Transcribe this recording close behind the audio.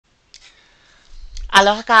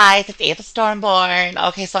Aloha guys, it's Ava Stormborn.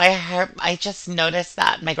 Okay, so I just noticed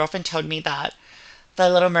that my girlfriend told me that the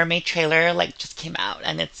Little Mermaid trailer like just came out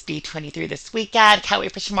and it's D23 this weekend. Can't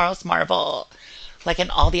wait for tomorrow's Marvel. Like and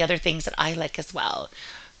all the other things that I like as well.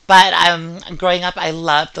 But growing up I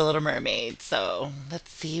loved the Little Mermaid, so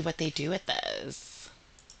let's see what they do with this.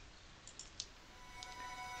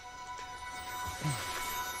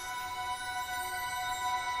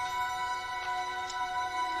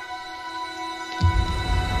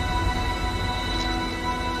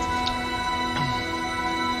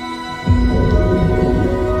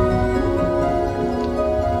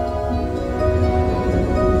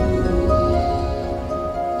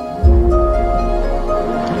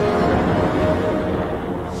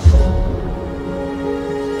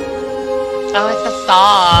 Oh, it's a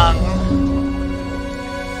song.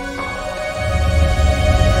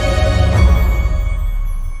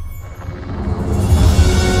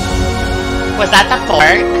 Was that the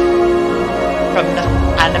fork from the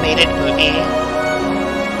animated movie?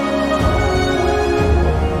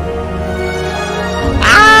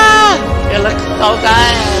 Ah! It looks so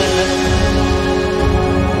good.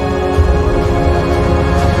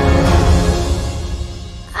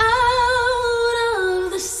 Out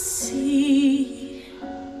of the sea,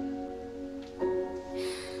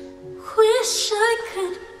 wish I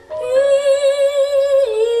could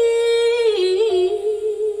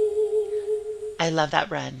I love that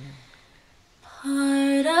run. be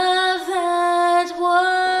part of that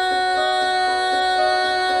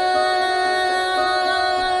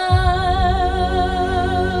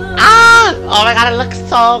Ah! world. Oh my god, it looks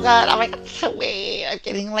so good. Oh my god, I can't wait. I'm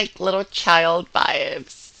getting like little child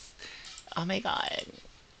vibes. Oh my god.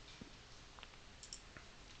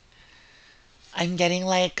 I'm getting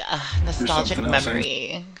like There's something nostalgic else I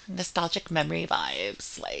memory. Nostalgic memory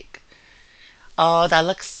vibes. Like, oh, that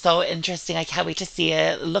looks so interesting. I can't wait to see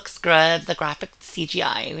it. It looks good. The graphic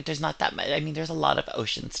CGI, there's not that much. I mean, there's a lot of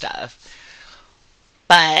ocean stuff.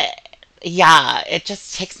 But yeah, it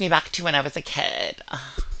just takes me back to when I was a kid,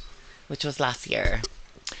 which was last year.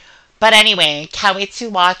 But anyway, can't wait to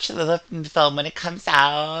watch the film when it comes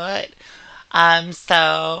out.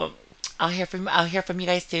 So I'll hear from you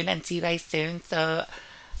guys soon and see you guys soon. So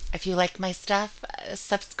if you like my stuff,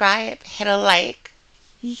 subscribe, hit a like,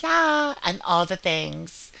 yeah, and all the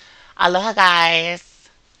things. Aloha, guys.